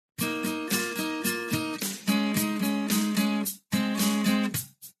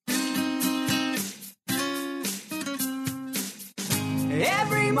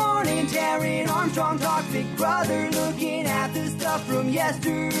Every morning, Darren Armstrong talks Big Brother, looking at the stuff from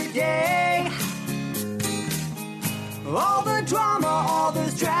yesterday. All the drama, all the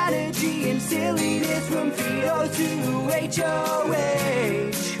strategy and silliness from Vito to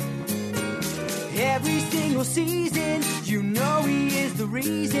HOH. Every single season, you know he is the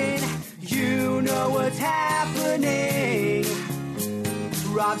reason. You know what's happening.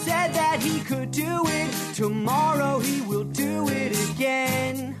 Rob said that he could do it. Tomorrow he will do it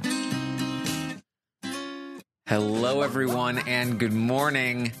again. Hello, everyone, and good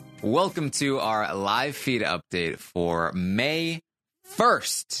morning. Welcome to our live feed update for May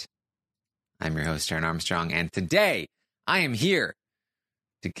 1st. I'm your host, Darren Armstrong, and today I am here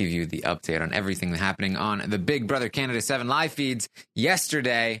to give you the update on everything that's happening on the Big Brother Canada 7 live feeds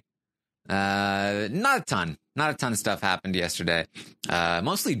yesterday. Not a ton of stuff happened yesterday.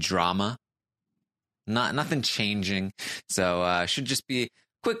 Mostly drama. Nothing changing. So should just be a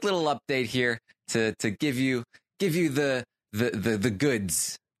quick little update here to give you the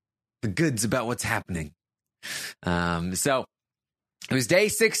goods. The goods about what's happening. So it was day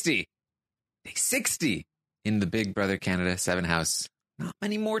 60. Day 60 in the Big Brother Canada 7 house. Not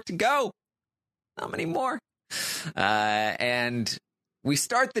many more to go. Not many more. And we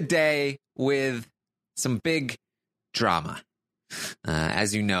start the day with some big drama.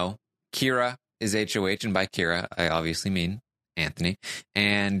 As you know, Kira is HOH, and by Kira, I obviously mean Anthony.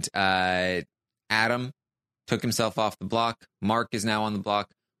 And Adam took himself off the block. Mark is now on the block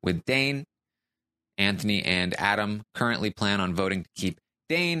with Dane. Anthony and Adam currently plan on voting to keep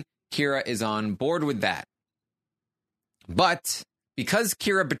Dane. Kira is on board with that. But because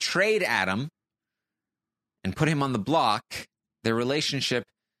Kira betrayed Adam and put him on the block, their relationship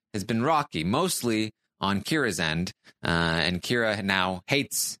has been rocky, mostly on Kira's end. And Kira now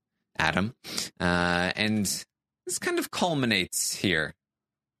hates Adam. And this kind of culminates here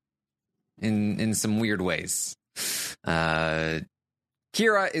in some weird ways. Kira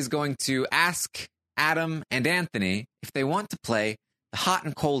is going to ask Adam and Anthony if they want to play the hot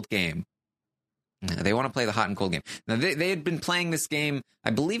and cold game. They want to play the hot and cold game. Now, they had been playing this game,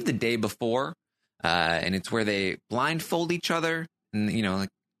 I believe, the day before. And it's where they blindfold each other. And, you know, like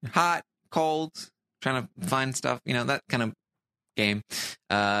hot, cold, trying to find stuff. You know, that kind of game.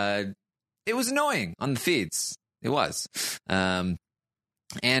 It was annoying on the feeds. It was.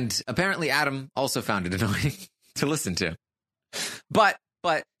 And apparently Adam also found it annoying to listen to. But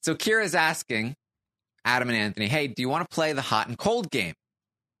so Kira's asking Adam and Anthony, hey, do you want to play the hot and cold game?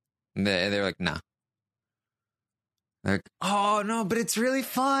 And they're like, no. They're like, oh no, but it's really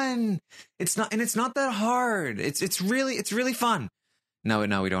fun. It's not that hard. It's really fun. No, we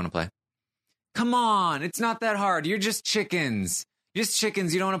don't want to play. Come on, it's not that hard. You're just chickens. You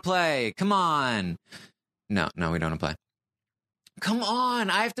don't want to play. Come on. No, we don't want to play. Come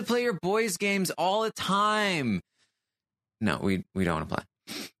on, I have to play your boys' games all the time. No, we don't want to play.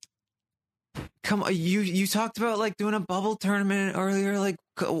 Come on, you talked about like doing a bubble tournament earlier. Like,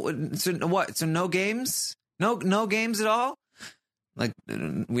 so what? So no games? No games at all? Like,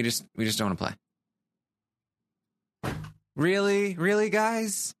 we just don't want to play. Really,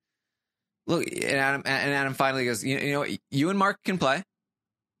 guys? Look, and Adam finally goes, you know, you and Mark can play,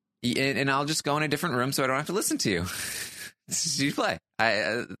 and I'll just go in a different room so I don't have to listen to you. You play.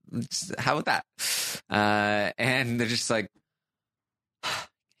 How about that? And they're just like,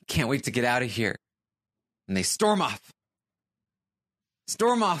 can't wait to get out of here. And they storm off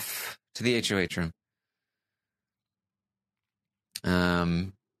to the HOH room.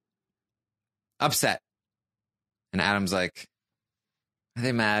 Upset. And Adam's like, are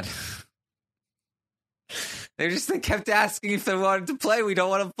they mad? They kept asking if they wanted to play. We don't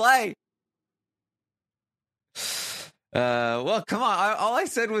want to play. Well, come on. All I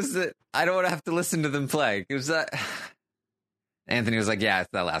said was that I don't want to have to listen to them play. It was that. Anthony was like, yeah, it's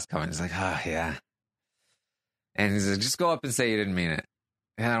that last comment. He's like, oh, yeah. And he's like, just go up and say you didn't mean it.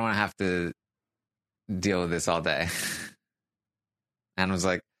 I don't want to have to deal with this all day. And was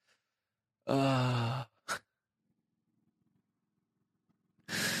like, oh.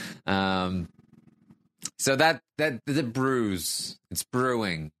 So that the bruise, it's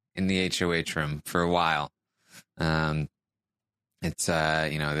brewing in the HOH room for a while. It's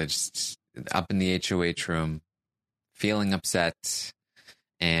they're just up in the HOH room, feeling upset,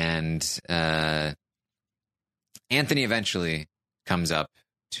 and Anthony eventually comes up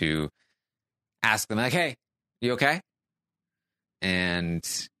to ask them, like, "Hey, you okay?" And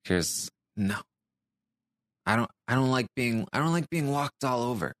here's no. I don't like being walked all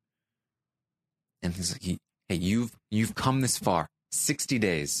over. And he's like, hey, you've come this far, 60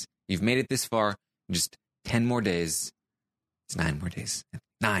 days. You've made it this far. Just 10 more days. It's 9 more days.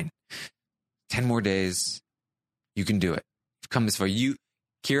 9. 10 more days. You can do it. You've come this far.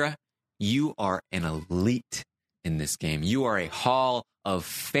 Kira, you are an elite in this game. You are a Hall of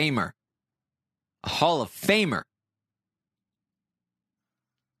Famer. A Hall of Famer.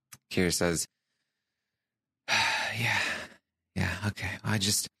 Kira says, yeah, okay.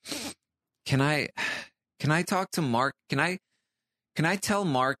 Can I talk to Mark? Can I tell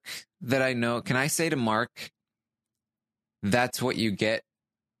Mark that I know? Can I say to Mark, that's what you get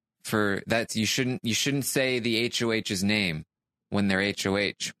for that? You shouldn't say the HOH's name when they're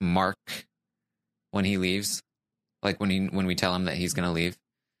HOH. Mark, when he leaves, like when we tell him that he's going to leave.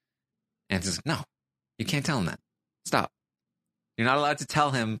 And says, no, you can't tell him that. Stop. You're not allowed to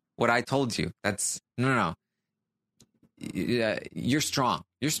tell him what I told you. No. You're strong.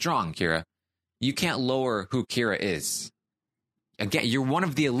 You're strong, Kira. You can't lower who Kira is. Again, you're one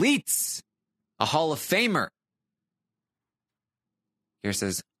of the elites, a Hall of Famer. Kira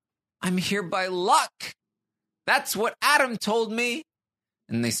says, I'm here by luck. That's what Adam told me.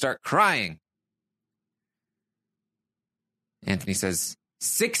 And they start crying. Anthony says,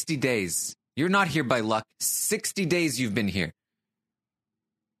 60 days. You're not here by luck. 60 days you've been here.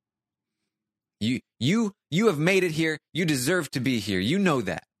 You have made it here. You deserve to be here. You know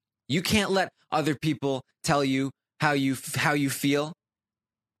that. You can't let other people tell you how you feel.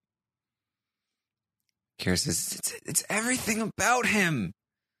 Kira says, it's everything about him.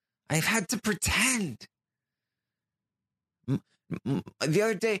 I've had to pretend. The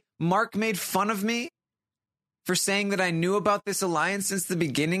other day, Mark made fun of me for saying that I knew about this alliance since the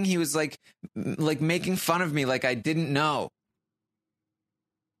beginning. He was like making fun of me like I didn't know.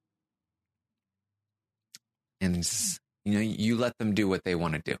 And, you let them do what they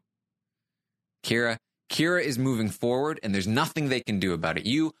want to do. Kira is moving forward, and there's nothing they can do about it.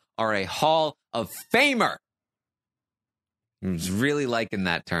 You are a Hall of Famer. I was really liking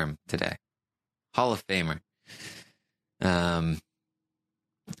that term today. Hall of Famer. I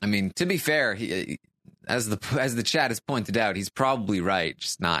mean, to be fair, he, as the chat has pointed out, he's probably right,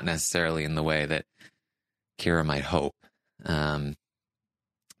 just not necessarily in the way that Kira might hope.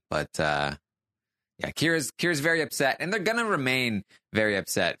 Yeah, Kira's very upset, and they're gonna remain very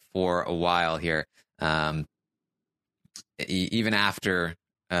upset for a while here, even after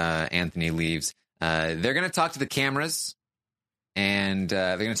Anthony leaves. They're gonna talk to the cameras, and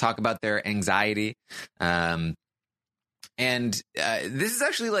they're gonna talk about their anxiety. And this is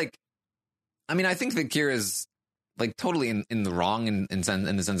actually I think that Kira's totally in the wrong in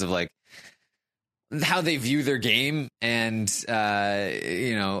the sense of how they view their game, and they're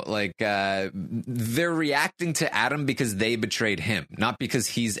reacting to Adam because they betrayed him, not because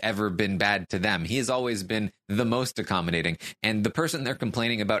he's ever been bad to them. He has always been the most accommodating, and the person they're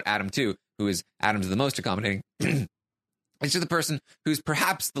complaining about Adam to, who is Adam's the most accommodating, is just the person who's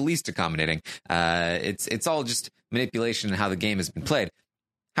perhaps the least accommodating. It's all just manipulation and how the game has been played.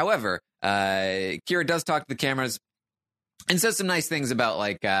 However, Kira does talk to the cameras and says some nice things about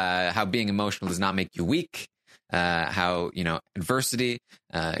how being emotional does not make you weak, how adversity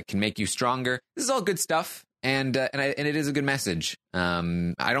can make you stronger. This is all good stuff, and it is a good message.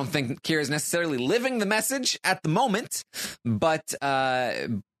 I don't think Kira is necessarily living the message at the moment, but they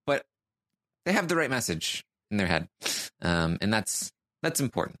have the right message in their head, and that's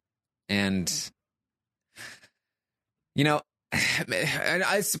important. And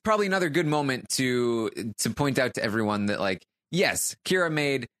it's probably another good moment to point out to everyone that, yes, Kira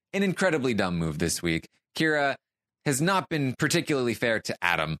made an incredibly dumb move this week. Kira has not been particularly fair to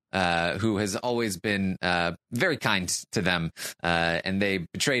Adam, who has always been very kind to them, and they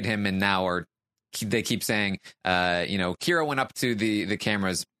betrayed him, and now they keep saying, Kira went up to the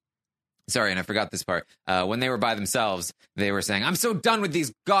cameras. Sorry, and I forgot this part. When they were by themselves, they were saying, I'm so done with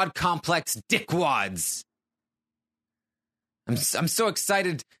these God-complex dickwads. I'm so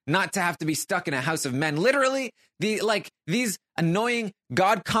excited not to have to be stuck in a house of men. Literally, these annoying,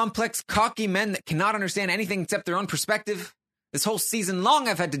 God-complex, cocky men that cannot understand anything except their own perspective. This whole season long,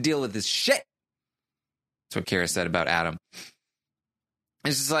 I've had to deal with this shit. That's what Kira said about Adam.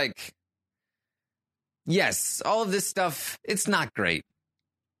 It's just yes, all of this stuff, it's not great.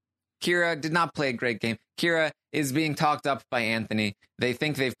 Kira did not play a great game. Kira is being talked up by Anthony. They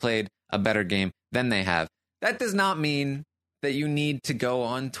think they've played a better game than they have. That does not mean that you need to go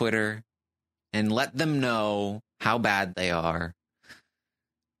on Twitter and let them know how bad they are.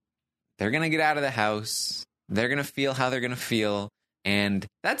 They're going to get out of the house. They're going to feel how they're going to feel. And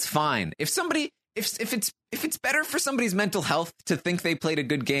that's fine. If it's better for somebody's mental health to think they played a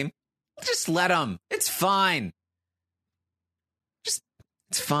good game, just let them. It's fine.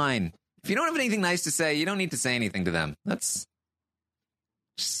 It's fine. If you don't have anything nice to say, you don't need to say anything to them. That's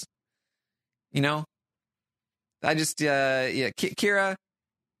Just, I just Kira.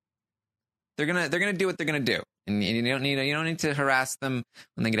 They're gonna do what they're gonna do, and you don't need to harass them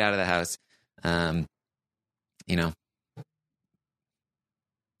when they get out of the house. Let's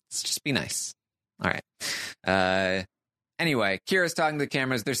just be nice. All right. Anyway, Kira's talking to the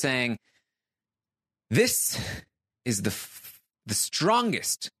cameras. They're saying, this is the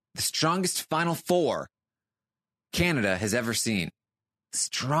strongest Final Four Canada has ever seen. The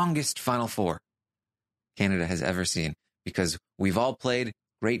strongest Final Four Canada has ever seen, because we've all played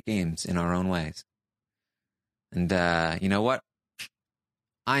great games in our own ways. And you know what?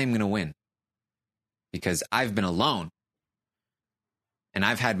 I am going to win, because I've been alone. And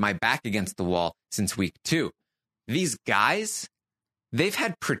I've had my back against the wall since week 2. These guys, they've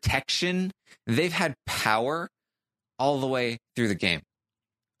had protection. They've had power all the way through the game.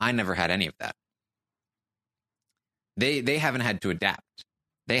 I never had any of that. They haven't had to adapt.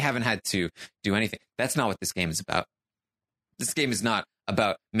 They haven't had to do anything. That's not what this game is about. This game is not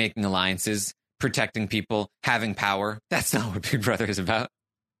about making alliances, protecting people, having power. That's not what Big Brother is about.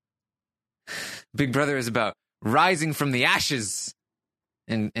 Big Brother is about rising from the ashes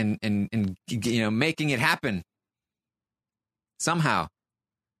and making it happen somehow.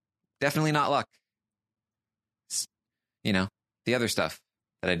 Definitely not luck. The other stuff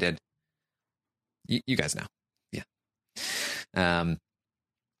that I did. You guys know. Yeah.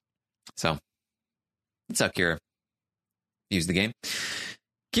 So that's how Kira views the game.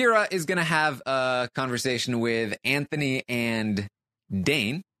 Kira is going to have a conversation with Anthony and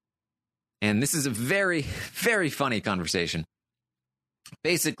Dane. And this is a very, very funny conversation.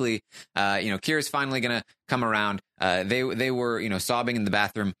 Basically, Kira's finally going to come around. They were, sobbing in the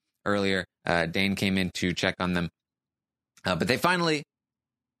bathroom earlier. Dane came in to check on them. But they finally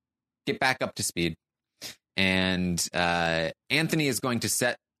get back up to speed. And Anthony is going to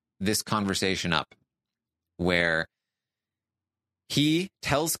set this conversation up where he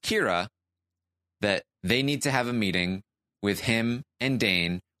tells Kira that they need to have a meeting with him and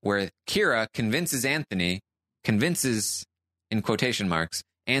Dane, where Kira convinces, in quotation marks,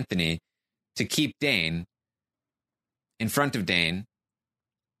 Anthony to keep Dane in front of Dane.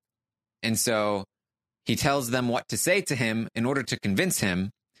 And so he tells them what to say to him in order to convince him.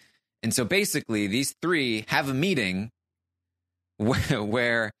 And so basically, these three have a meeting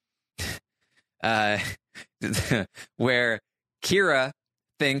where Kira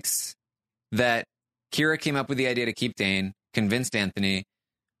thinks that Kira came up with the idea to keep Dane, convinced Anthony,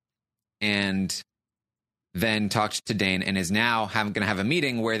 and then talked to Dane, and is now going to have a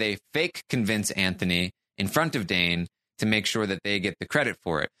meeting where they fake convince Anthony in front of Dane to make sure that they get the credit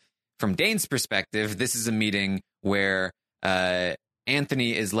for it. From Dane's perspective, this is a meeting where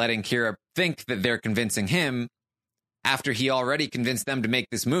Anthony is letting Kira think that they're convincing him after he already convinced them to make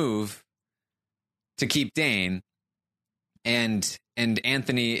this move to keep Dane. And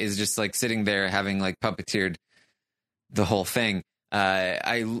Anthony is just like sitting there having like puppeteered the whole thing.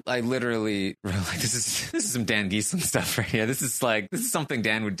 I literally like this is some Dan Giesling stuff right here. This is something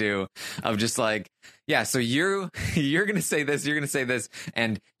Dan would do, of just like, yeah, so you're gonna say this, you're gonna say this,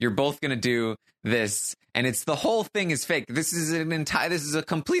 and you're both gonna do this, and it's the whole thing is fake. This is a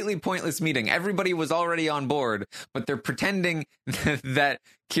completely pointless meeting. Everybody was already on board, but they're pretending that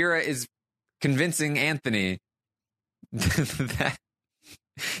Kira is convincing Anthony that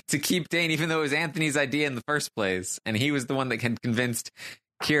to keep Dane, even though it was Anthony's idea in the first place, and he was the one that had convinced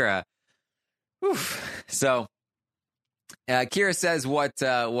Kira. Oof. So Kira says what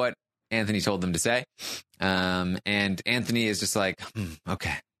Anthony told them to say, and Anthony is just like,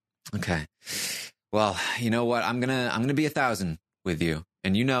 okay. Well, you know what? I'm gonna be 1,000 with you,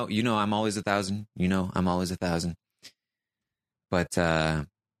 and you know I'm always 1,000. I'm always 1,000. But my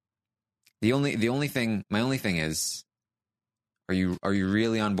only thing is, Are you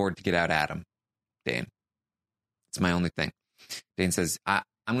really on board to get out Adam, Dane? It's my only thing. Dane says, I'm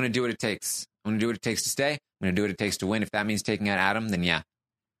going to do what it takes. I'm going to do what it takes to stay. I'm going to do what it takes to win. If that means taking out Adam, then yeah,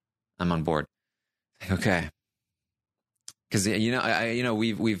 I'm on board. Okay. Because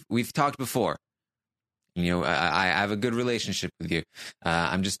we've talked before. I have a good relationship with you.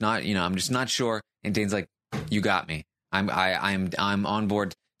 I'm just not sure. And Dane's like, you got me. I'm on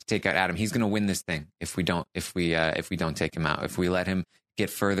board to take out Adam. He's going to win this thing if we don't take him out. If we let him get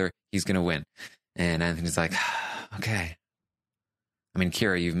further, he's going to win. And Anthony's like, okay. I mean,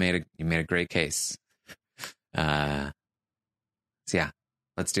 Kira, you've made a great case. So yeah,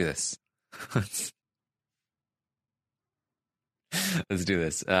 let's do this. Let's do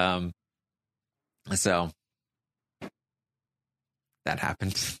this. So that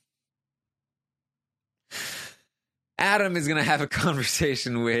happened. Adam is going to have a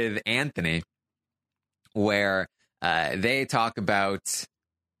conversation with Anthony where they talk about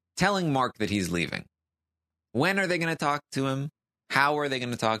telling Mark that he's leaving. When are they going to talk to him? How are they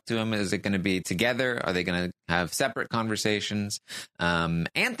going to talk to him? Is it going to be together? Are they going to have separate conversations?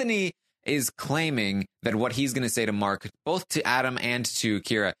 Anthony is claiming that what he's going to say to Mark, both to Adam and to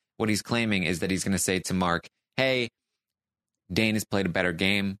Kira, what he's claiming is that he's going to say to Mark, hey, Dane has played a better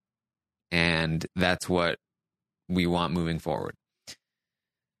game, and that's what we want moving forward.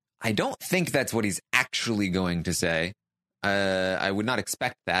 I don't think that's what he's actually going to say. I would not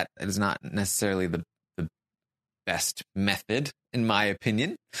expect that. It is not necessarily the best method, in my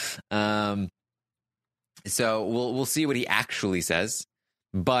opinion. So we'll see what he actually says.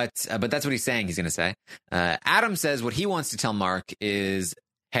 But that's what he's saying he's going to say. Adam says what he wants to tell Mark is,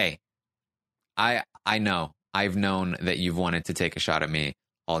 hey, I know. I've known that you've wanted to take a shot at me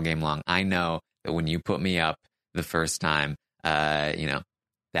all game long. I know that when you put me up the first time,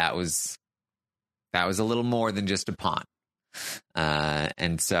 that was a little more than just a pawn.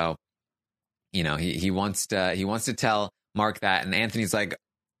 And so, he wants to tell Mark that, and Anthony's like,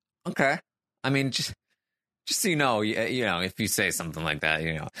 okay. I mean, just so you know, if you say something like that,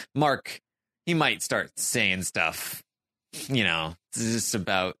 Mark, he might start saying stuff, just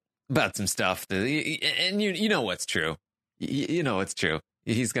about some stuff that, and you know what's true. You know what's true.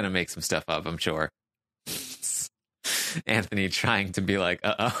 He's gonna make some stuff up, I'm sure. Anthony trying to be like,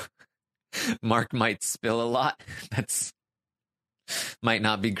 Mark might spill a lot. That's might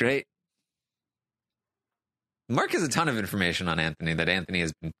not be great. Mark has a ton of information on Anthony that Anthony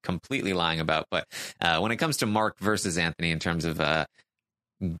has been completely lying about. But when it comes to Mark versus Anthony in terms of,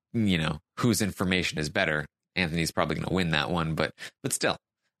 whose information is better, Anthony's probably going to win that one. But still,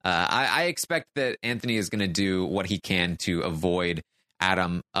 I expect that Anthony is going to do what he can to avoid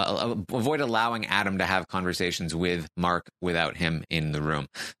avoid allowing Adam to have conversations with Mark without him in the room.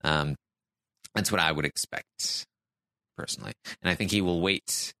 That's what I would expect, personally. And I think he will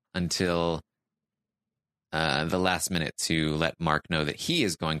wait until the last minute to let Mark know that he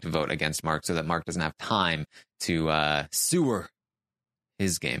is going to vote against Mark so that Mark doesn't have time to sewer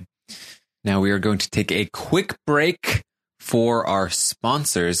his game. Now we are going to take a quick break for our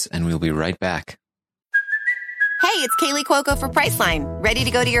sponsors, and we'll be right back. Hey, it's Kaylee Cuoco for Priceline. Ready to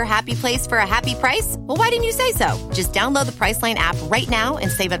go to your happy place for a happy price? Well, why didn't you say so? Just download the Priceline app right now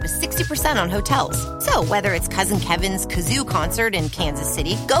and save up to 60% on hotels. So whether it's Cousin Kevin's Kazoo Concert in Kansas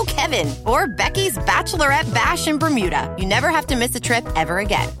City, go Kevin, or Becky's Bachelorette Bash in Bermuda, you never have to miss a trip ever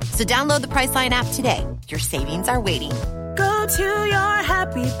again. So download the Priceline app today. Your savings are waiting. Go to your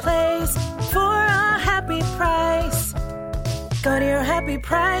happy place for a happy price. Go to your happy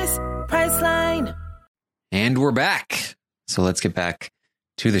price, Priceline. And we're back. So let's get back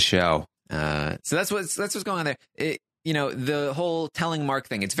to the show. So that's what's going on there. The whole telling Mark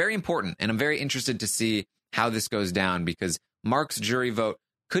thing, it's very important. And I'm very interested to see how this goes down because Mark's jury vote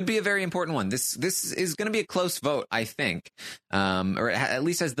could be a very important one. This is going to be a close vote, I think, or at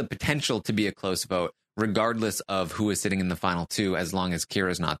least has the potential to be a close vote, regardless of who is sitting in the final two, as long as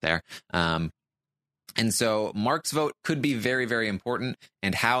Kira's not there. And so Mark's vote could be very, very important,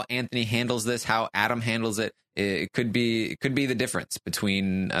 and how Anthony handles this, how Adam handles it, it could be the difference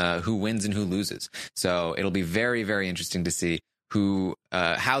between who wins and who loses. So it'll be very, very interesting to see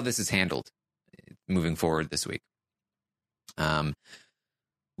how this is handled moving forward this week.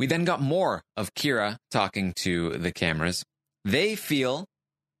 We then got more of Kira talking to the cameras. They feel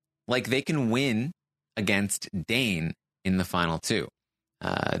like they can win against Dane in the final two.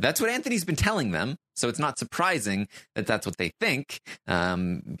 That's what Anthony's been telling them, so it's not surprising that that's what they think,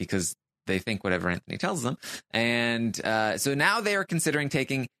 because they think whatever Anthony tells them. And so now they are considering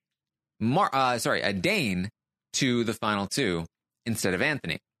taking Dane to the final two instead of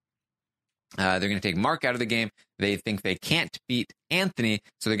Anthony. They're going to take Mark out of the game. They think they can't beat Anthony,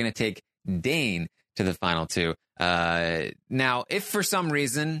 so they're going to take Dane to the final two. Now, if for some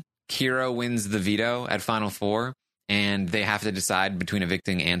reason Kira wins the veto at Final Four, and they have to decide between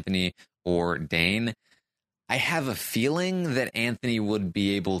evicting Anthony or Dane, I have a feeling that Anthony would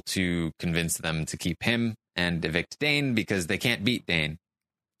be able to convince them to keep him and evict Dane because they can't beat Dane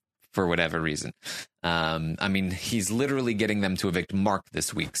for whatever reason. I mean, he's literally getting them to evict Mark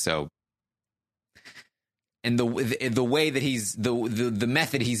this week. So, and the way that the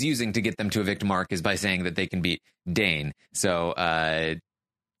method he's using to get them to evict Mark is by saying that they can beat Dane. So,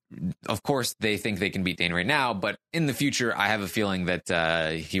 of course, they think they can beat Dane right now, but in the future, I have a feeling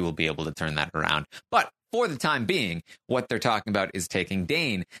that he will be able to turn that around. But for the time being, what they're talking about is taking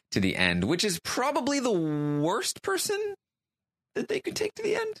Dane to the end, which is probably the worst person that they could take to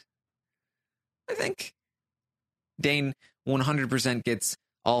the end, I think. Dane 100% gets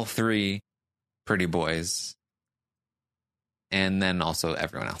all 3 pretty boys. And then also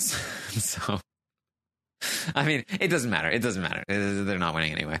everyone else. So, I mean, it doesn't matter. It doesn't matter. They're not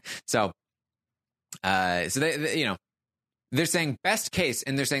winning anyway. So they you know, they're saying best case,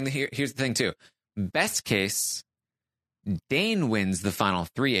 and they're saying here's the thing too. Best case, Dane wins the final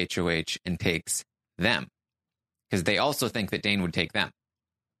 3 HOH and takes them. Because they also think that Dane would take them.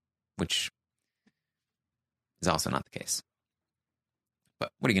 Which is also not the case. But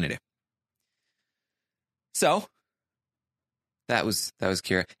what are you going to do? So, that was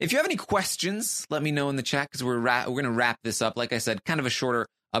Kira. If you have any questions, let me know in the chat, because we're going to wrap this up. Like I said, kind of a shorter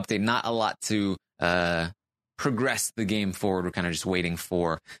update. Not a lot to progress the game forward. We're kind of just waiting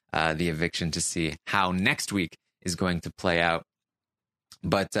for the eviction to see how next week is going to play out.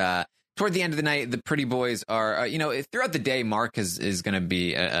 But toward the end of the night, the pretty boys are, throughout the day, Mark is going to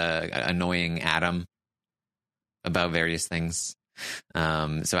be annoying Adam about various things.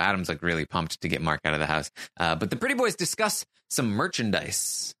 So Adam's like really pumped to get Mark out of the house. But the pretty boys discuss some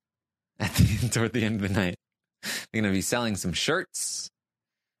merchandise toward the end of the night. They're going to be selling some shirts,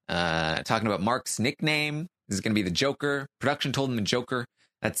 talking about Mark's nickname. This is going to be the Joker. Production told him the Joker.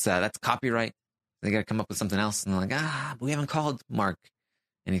 That's copyright. They got to come up with something else. And they're like, we haven't called Mark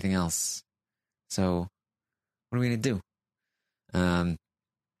anything else. So what are we going to do?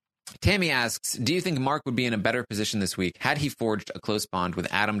 Tammy asks, do you think Mark would be in a better position this week had he forged a close bond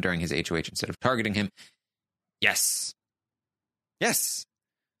with Adam during his HOH instead of targeting him? Yes. Yes.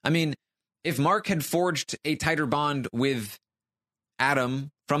 I mean, if Mark had forged a tighter bond with Adam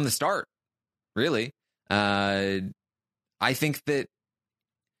from the start, really, I think that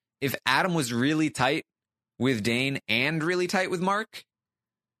if Adam was really tight with Dane and really tight with Mark,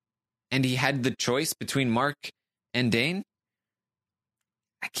 and he had the choice between Mark and Dane,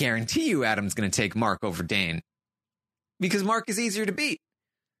 I guarantee you Adam's going to take Mark over Dane. Because Mark is easier to beat.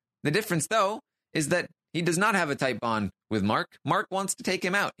 The difference, though, is that he does not have a tight bond with Mark. Mark wants to take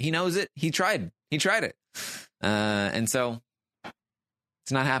him out. He knows it. He tried it. And so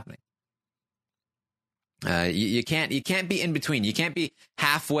it's not happening. You can't be in between. You can't be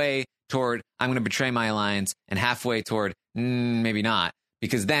halfway toward, I'm going to betray my alliance, and halfway toward, maybe not.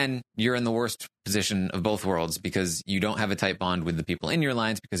 Because then you're in the worst position of both worlds, because you don't have a tight bond with the people in your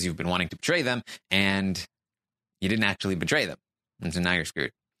alliance because you've been wanting to betray them and you didn't actually betray them. And so now you're screwed.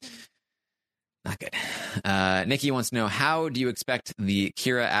 Not good. Nikki wants to know, how do you expect the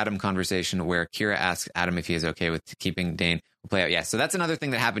Kira-Adam conversation where Kira asks Adam if he is okay with keeping Dane will play out? Yeah, so that's another thing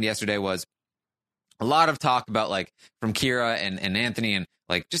that happened yesterday, was a lot of talk about, like, from Kira and Anthony, and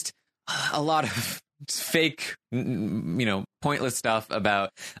like just a lot of fake, pointless stuff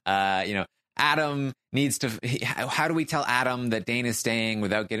about, Adam needs to, how do we tell Adam that Dane is staying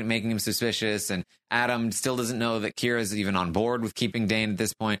without making him suspicious? And Adam still doesn't know that Kira's even on board with keeping Dane at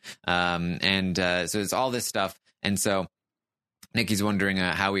this point. So it's all this stuff. And so Nikki's wondering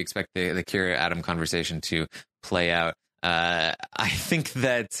how we expect the Kira-Adam conversation to play out. I think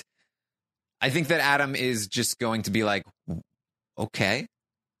that Adam is just going to be like, okay.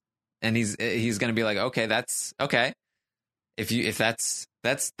 And he's going to be like, okay, that's okay. If that's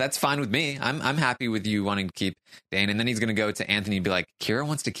fine with me. I'm happy with you wanting to keep Dane. And then he's going to go to Anthony and be like, Kira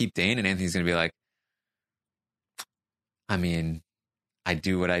wants to keep Dane. And Anthony's going to be like, I mean, I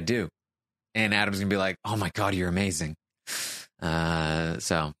do what I do. And Adam's going to be like, oh my God, you're amazing. So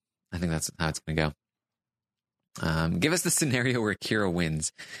I think that's how it's going to go. Give us the scenario where Kira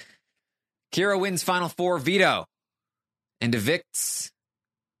wins. Kira wins Final Four veto and evicts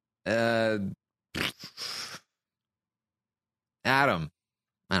Adam.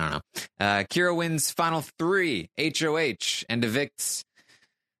 I don't know. Kira wins Final 3 HOH and evicts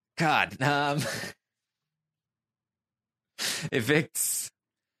evicts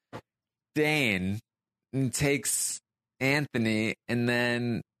Dane and takes Anthony, and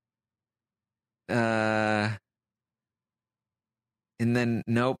then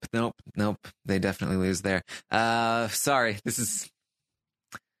nope. They definitely lose there. Sorry. This is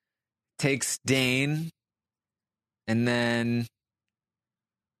takes Dane, and then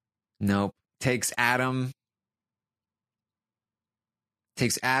nope. Takes Adam,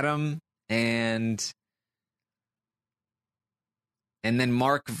 and then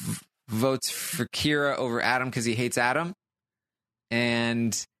Mark votes for Kira over Adam because he hates Adam,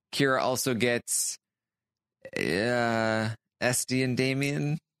 and Kira also gets Esty and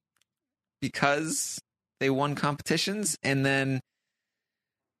Damien because they won competitions, and then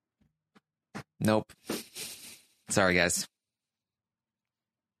nope. Sorry, guys.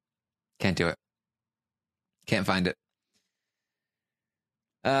 Can't do it. Can't find it.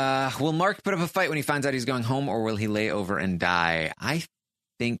 Will Mark put up a fight when he finds out he's going home, or will he lay over and die? I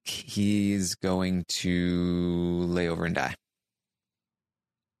think he's going to lay over and die.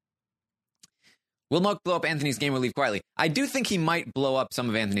 Will Mark blow up Anthony's game or leave quietly? I do think he might blow up some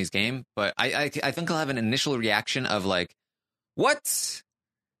of Anthony's game, but I think he'll have an initial reaction of like, what?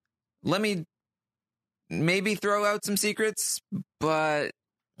 Let me maybe throw out some secrets, but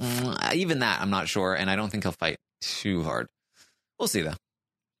even that, I'm not sure, and I don't think he'll fight too hard. We'll see, though.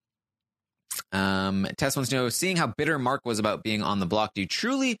 Tess wants to know, seeing how bitter Mark was about being on the block, do you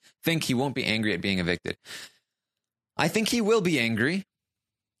truly think he won't be angry at being evicted? I think he will be angry.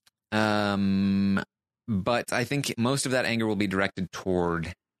 But I think most of that anger will be directed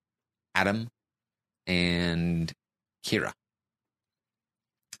toward Adam and Kira,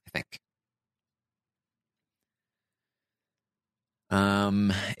 I think.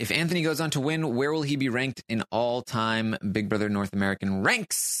 If Anthony goes on to win, where will he be ranked in all-time Big Brother North American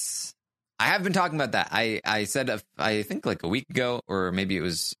ranks? I have been talking about that. I said, I think like a week ago, or maybe it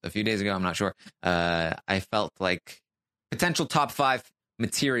was a few days ago, I'm not sure. I felt like potential top 5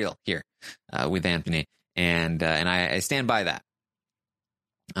 material here with Anthony, and I stand by that.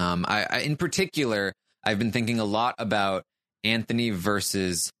 I in particular, I've been thinking a lot about Anthony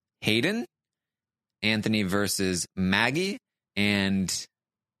versus Hayden, Anthony versus Maggie, and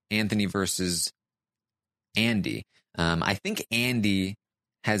Anthony versus Andy. I think Andy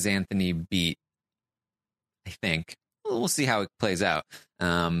has Anthony beat. I think we'll see how it plays out.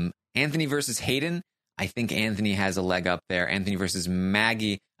 Anthony versus Hayden, I think Anthony has a leg up there. Anthony versus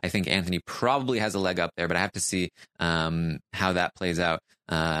Maggie, I think Anthony probably has a leg up there, but I have to see how that plays out.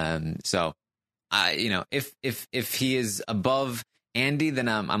 So, if he is above Andy, then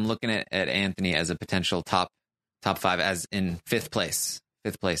I'm looking at Anthony as a potential top 5, as in fifth place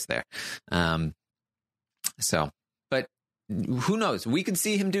there. But who knows? We could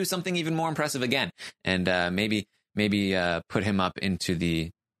see him do something even more impressive again, and maybe put him up into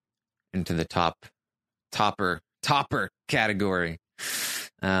the topper category.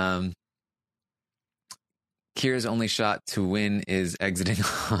 Kira's only shot to win is exiting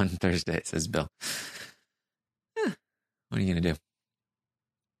on Thursday, says Bill. What are you going to do?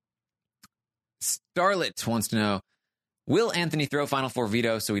 Starlet wants to know, will Anthony throw Final Four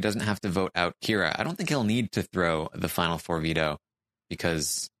veto so he doesn't have to vote out Kira? I don't think he'll need to throw the Final Four veto,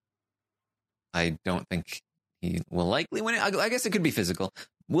 because I don't think he will likely win it. I guess it could be physical.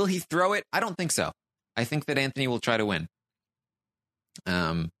 Will he throw it? I don't think so. I think that Anthony will try to win.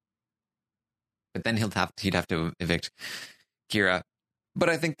 But then he'd have to evict Kira. But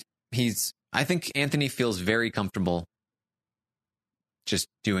I think Anthony feels very comfortable just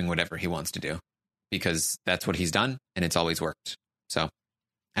doing whatever he wants to do, because that's what he's done and it's always worked. So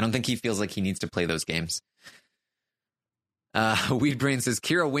I don't think he feels like he needs to play those games. Weedbrain says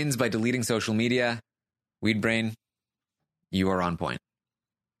Kira wins by deleting social media. Weedbrain, you are on point.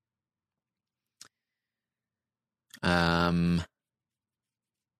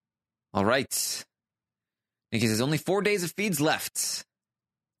 All right. Nikki says only 4 days of feeds left. Is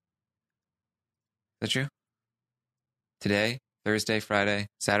that true? Today, Thursday, Friday,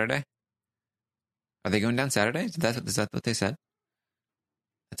 Saturday? Are they going down Saturday? Is that what they said?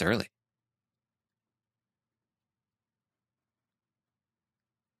 That's early.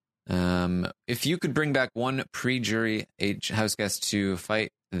 If you could bring back one pre-jury house guest to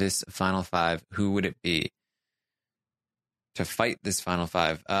fight this Final 5, who would it be? To fight this Final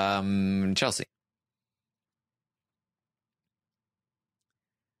 5? Chelsea.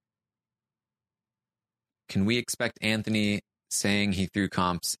 Can we expect Anthony saying he threw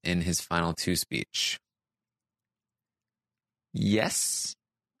comps in his final 2 speech? Yes.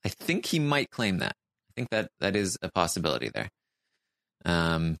 I think he might claim that. I think that is a possibility there.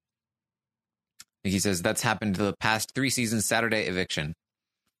 He says that's happened to the past 3 seasons Saturday eviction.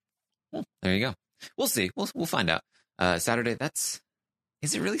 Well, there you go. We'll see. We'll find out. Saturday,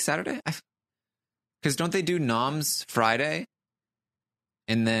 is it really Saturday? Because don't they do noms Friday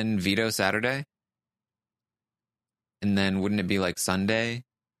and then veto Saturday? And then wouldn't it be like Sunday?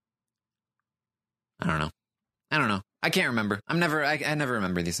 I don't know. I can't remember. I never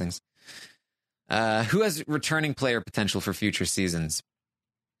remember these things. Who has returning player potential for future seasons?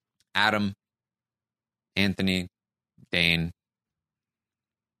 Adam, Anthony, Dane.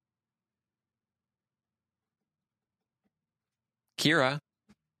 Kira.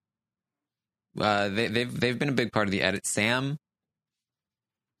 They've been a big part of the edit. Sam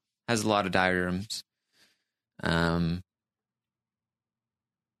has a lot of diary rooms. I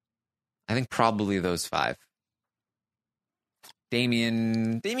think probably those 5.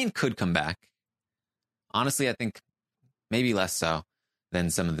 Damien could come back. Honestly, I think maybe less so. than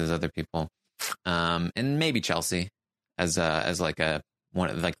some of those other people. And maybe Chelsea as like a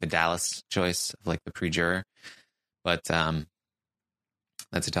one, like the Dallas choice of like the pre-juror. But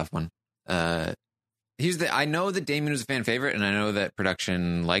that's a tough one. I know that Damien was a fan favorite, and I know that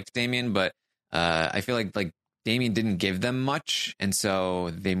production liked Damien, but I feel like Damien didn't give them much, and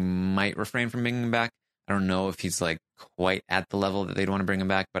so they might refrain from bringing him back. I don't know if he's like quite at the level that they'd want to bring him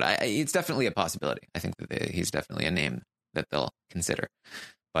back, but it's definitely a possibility. I think that he's definitely a name that they'll consider.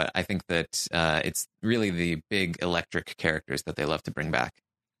 But I think that it's really the big electric characters that they love to bring back.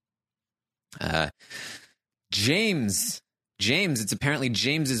 James, it's apparently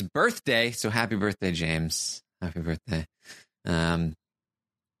James's birthday, so happy birthday, James. Happy birthday.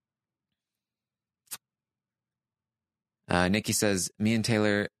 Nikki says, me and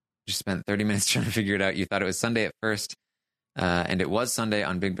Taylor just spent 30 minutes trying to figure it out. You thought it was Sunday at first, and it was Sunday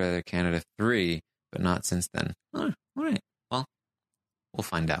on Big Brother Canada 3, but not since then. All right. Well, we'll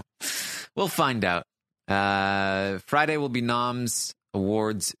find out. Friday will be Noms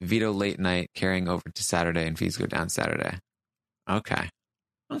Awards, Veto late night, carrying over to Saturday, and fees go down Saturday. Okay.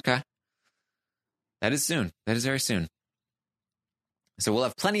 That is soon. That is very soon. So we'll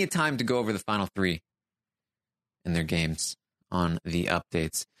have plenty of time to go over the final 3 in their games on the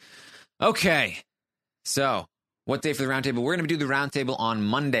updates. Okay. So what day for the roundtable? We're going to do the roundtable on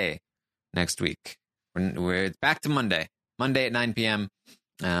Monday next week. We're back to Monday at 9 p.m.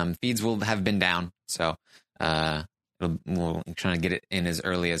 Feeds will have been down. So we'll try to get it in as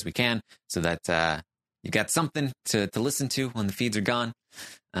early as we can so that you got something to listen to when the feeds are gone.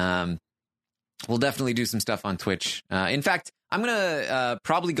 We'll definitely do some stuff on Twitch. In fact, I'm going to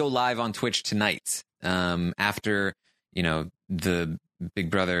probably go live on Twitch tonight after, the Big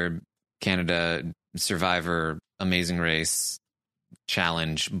Brother Canada Survivor Amazing Race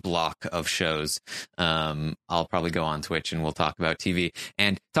challenge block of shows. I'll probably go on Twitch and we'll talk about TV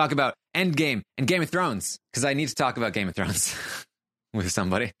and talk about Endgame and Game of Thrones, because I need to talk about Game of Thrones with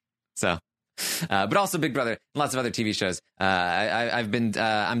somebody. So, but also Big Brother, and lots of other TV shows.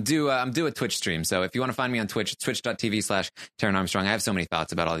 I'm due a Twitch stream. So if you want to find me on Twitch, it's twitch.tv/Taran Armstrong. I have so many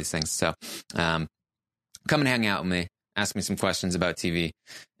thoughts about all these things. So, come and hang out with me. Ask me some questions about TV,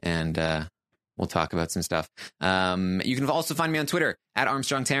 and we'll talk about some stuff. You can also find me on Twitter at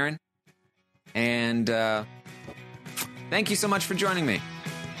Armstrong Taran. And thank you so much for joining me.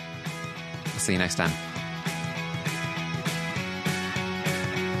 I'll see you next time.